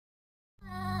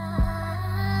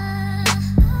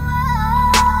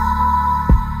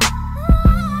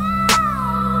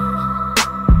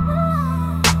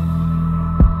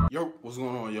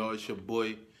It's your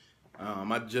boy.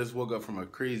 I just woke up from a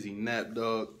crazy nap,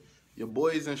 dog. Your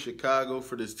boy's in Chicago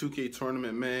for this 2K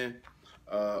tournament, man.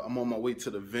 I'm on my way to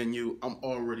the venue. I'm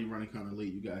already running kind of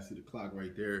late. You guys see the clock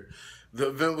right there. The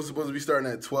event was supposed to be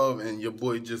starting at 12, and your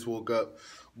boy just woke up.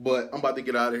 But I'm about to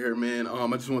get out of here, man. I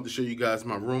just want to show you guys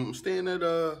my room. I'm staying at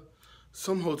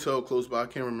some hotel close by. I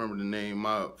can't remember the name.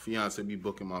 My fiance be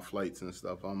booking my flights and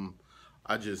stuff.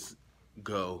 I just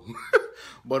go.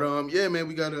 But yeah, man,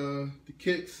 we got the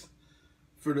kicks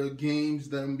for the games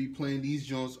that I'm gonna be playing. These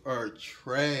joints are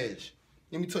trash.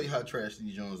 Let me tell you how trash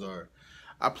these joints are.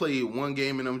 I played one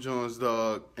game in them joints,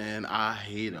 dog, and I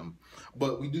hate them.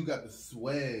 But we do got the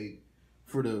swag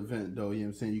for the event, though. You know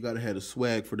what I'm saying? You gotta have the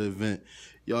swag for the event.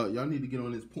 Y'all need to get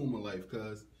on this Puma life,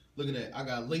 cause look at that. I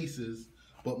got laces,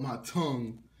 but my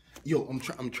tongue, yo, I'm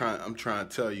trying to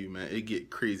tell you, man, it get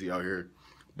crazy out here.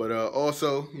 But also,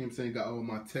 you know what I'm saying, got all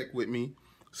my tech with me,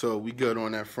 so we good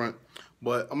on that front.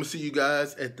 But I'm gonna see you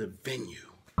guys at the venue.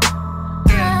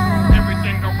 Yeah,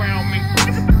 everything around me.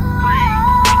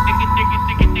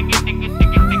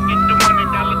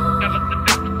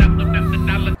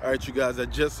 Alright, you guys, I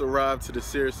just arrived to the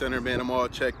Sears Center, man. I'm all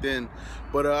checked in.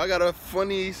 But I got a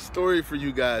funny story for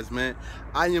you guys, man.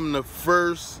 I am the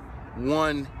first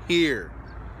one here.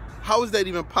 How is that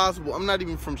even possible? I'm not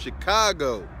even from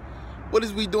Chicago. What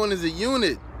is we doing as a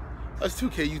unit? Us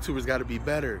 2K YouTubers got to be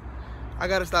better. I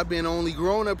got to stop being the only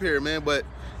grown up here, man. But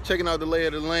checking out the lay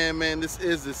of the land, man. This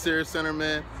is the Sears Center,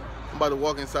 man. I'm about to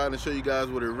walk inside and show you guys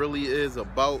what it really is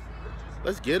about.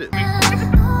 Let's get it.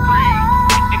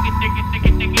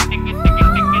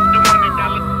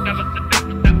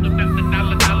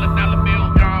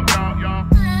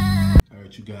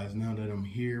 Alright, you guys, now that I'm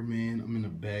here, man, I'm in the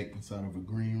back inside of a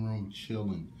green room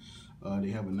chilling. They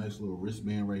have a nice little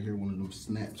wristband right here, one of them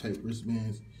snap type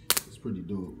wristbands. It's pretty dope,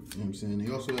 you know what I'm saying?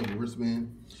 They also have a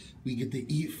wristband. We get to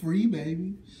eat free,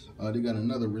 baby. They got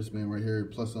another wristband right here,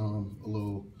 plus a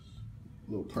little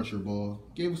pressure ball.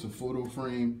 Gave us a photo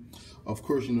frame. Of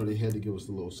course, you know, they had to give us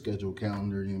a little schedule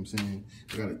calendar, you know what I'm saying?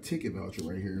 They got a ticket voucher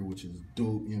right here, which is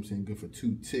dope, you know what I'm saying? Good for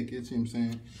 2 tickets, you know what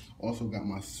I'm saying? Also got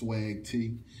my swag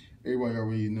tee. Everybody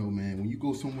already know, man, when you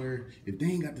go somewhere, if they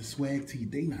ain't got the swag tee,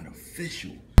 they not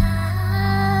official.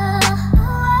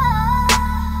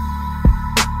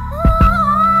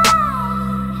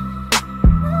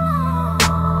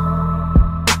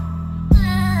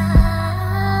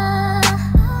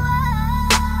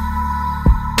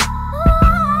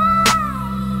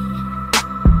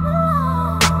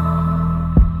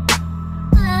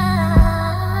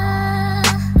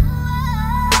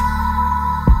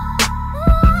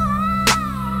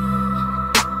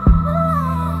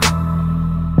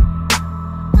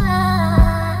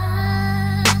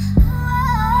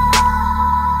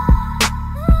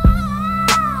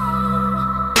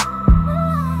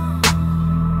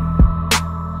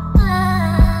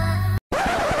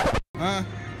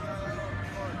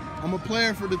 I'm a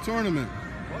player for the tournament.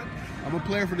 What? I'm a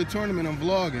player for the tournament. I'm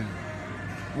vlogging.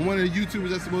 I'm one of the YouTubers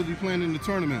that's supposed to be playing in the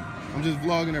tournament. I'm just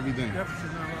vlogging everything. Yep, so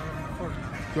not on the court.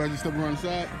 So I just step around the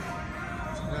side?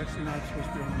 It's actually not supposed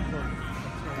to be on the court.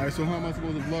 Alright, so how am I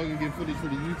supposed to vlog and get footage for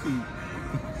the YouTube?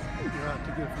 You have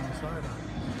to get from the side.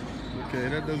 Okay,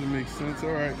 that doesn't make sense.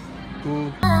 Alright,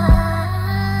 cool.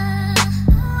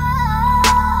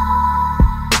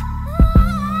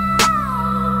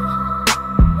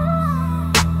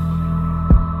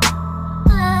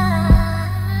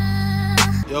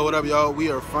 Yo, what up, y'all?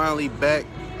 We are finally back.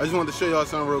 I just wanted to show y'all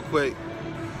something real quick.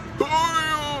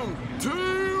 Damn!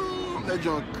 That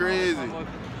joint crazy.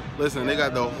 Listen, they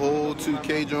got the whole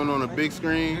 2K joint on a big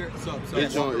screen.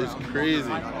 This joint is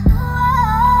crazy.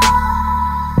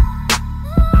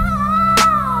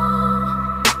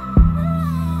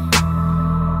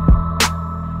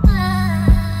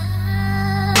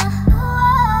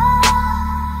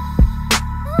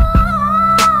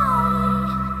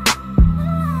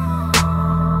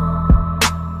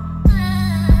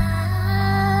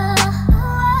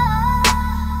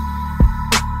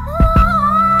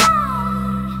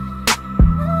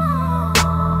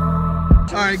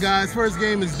 Alright guys, first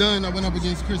game is done. I went up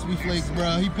against Crispy Flakes,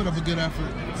 bro. He put up a good effort.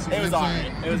 It was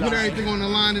alright. He put everything on the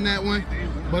line in that one.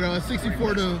 But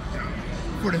 64 to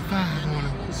 45 on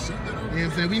him. You know what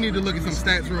I'm saying? We need to look at some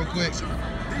stats real quick. You know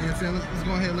what I'm saying? Let's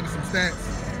go ahead and look at some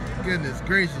stats. Goodness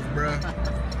gracious, bro.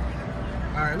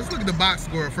 Alright, let's look at the box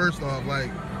score first off.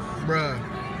 Like, bruh,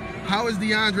 how is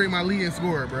DeAndre my leading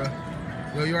scorer, bruh?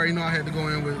 Yo, you already know I had to go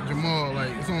in with Jamal.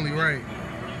 Like, it's only right.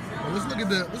 But let's look at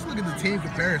the team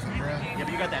comparison, bro. Yeah,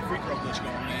 but you got that free throw glitch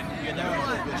going, man. You got that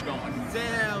free throw glitch going.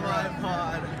 Damn,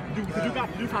 iPod. Dude,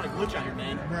 you found a glitch out here,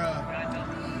 man. Bruh.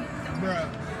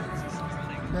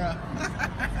 bruh.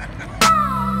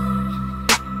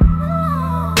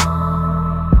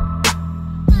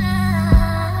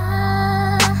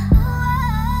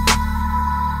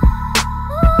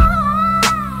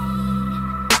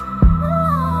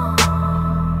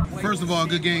 First of all,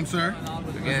 good game, sir. I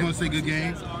just want to say good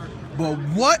game. But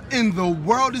what in the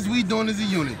world is we doing as a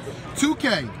unit?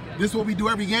 2K, this is what we do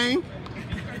every game.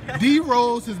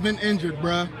 D-Rose has been injured,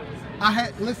 bruh.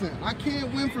 Listen, I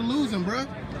can't win for losing, bruh.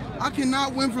 I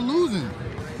cannot win for losing.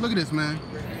 Look at this, man.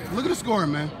 Look at the score,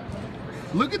 man.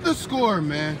 Look at the score,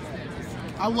 man.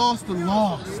 I lost the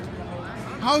lost.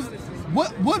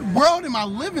 What world am I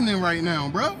living in right now,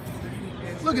 bruh?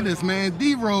 Look at this, man.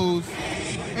 D-Rose,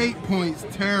 8 points,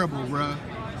 terrible, bruh.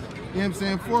 You know what I'm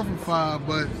saying? 4 for 5,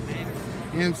 but, you know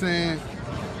what I'm saying?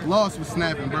 Lost was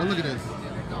snapping, bruh. Look at this.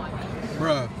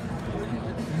 Bruh.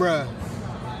 Bruh.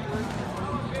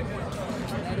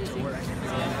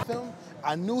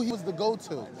 I knew he was the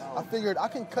go-to. I figured I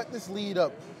can cut this lead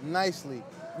up nicely.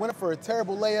 Went up for a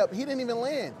terrible layup. He didn't even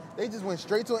land. They just went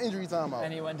straight to an injury timeout.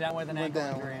 And he went down with an ankle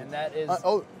injury, and that is...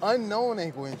 unknown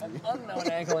ankle injury. Unknown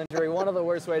ankle injury, one of the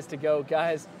worst ways to go,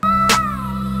 guys.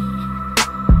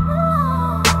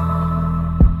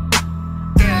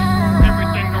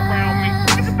 Everything around me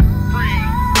free.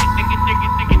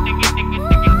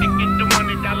 The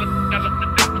money dollar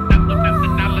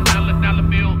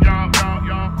bill, y'all.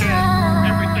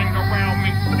 Everything around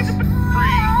me free.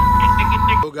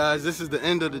 So guys, this is the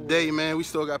end of the day, man. We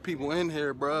still got people in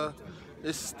here, bruh.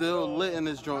 It's still lit in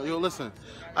this joint. Yo, listen.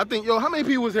 I think, yo, how many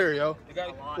people was here, yo?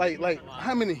 Like,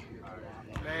 how many?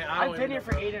 Man, I've been here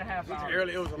for 8.5 hours.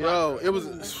 Early, it was a Yo, lot. it was.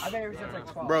 I've been here since like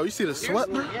 12. Bro, you see the sweat,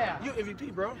 bro? Yeah. You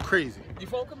MVP, bro. Crazy. You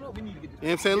folk come up, we need to get You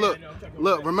know what I'm saying?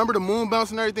 Look, remember the moon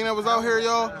bounce and everything that was out here,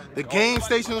 y'all? The game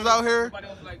station was out here.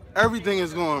 Everything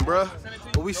is going, bruh.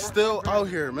 But we still out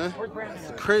here, man.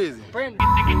 It's crazy. Brandon.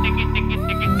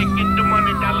 The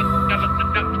money dollar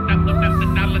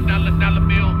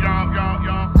bill, y'all.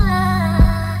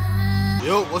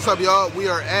 Yo, what's up, y'all? We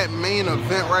are at main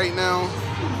event right now.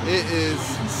 It is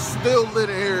still lit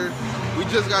in here. We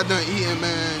just got done eating,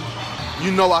 man.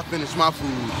 You know I finished my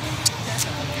food.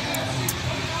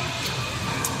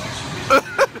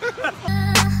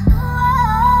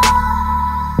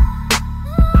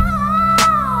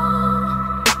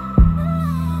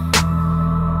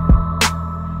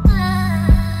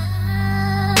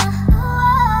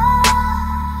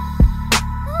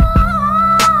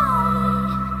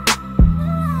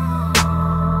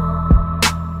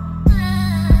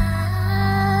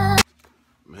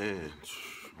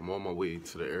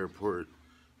 To the airport.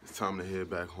 It's time to head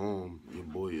back home. Your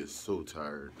boy is so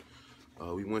tired.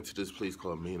 We went to this place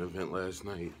called Main Event last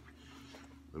night.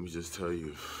 Let me just tell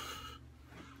you,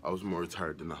 I was more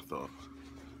tired than I thought.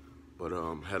 But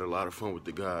had a lot of fun with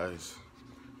the guys.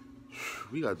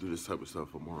 We gotta do this type of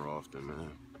stuff more often,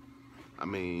 man. I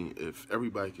mean, if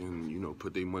everybody can, you know,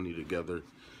 put their money together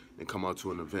and come out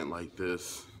to an event like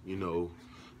this, you know,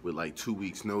 with like 2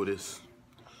 weeks notice,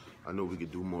 I know we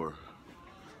could do more.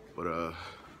 But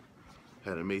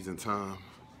had an amazing time,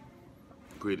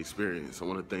 great experience. I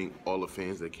want to thank all the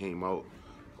fans that came out,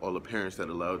 all the parents that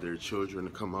allowed their children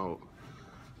to come out,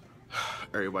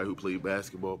 everybody who played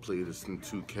basketball, played this in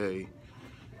 2K.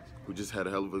 We just had a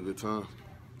hell of a good time.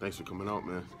 Thanks for coming out,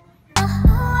 man.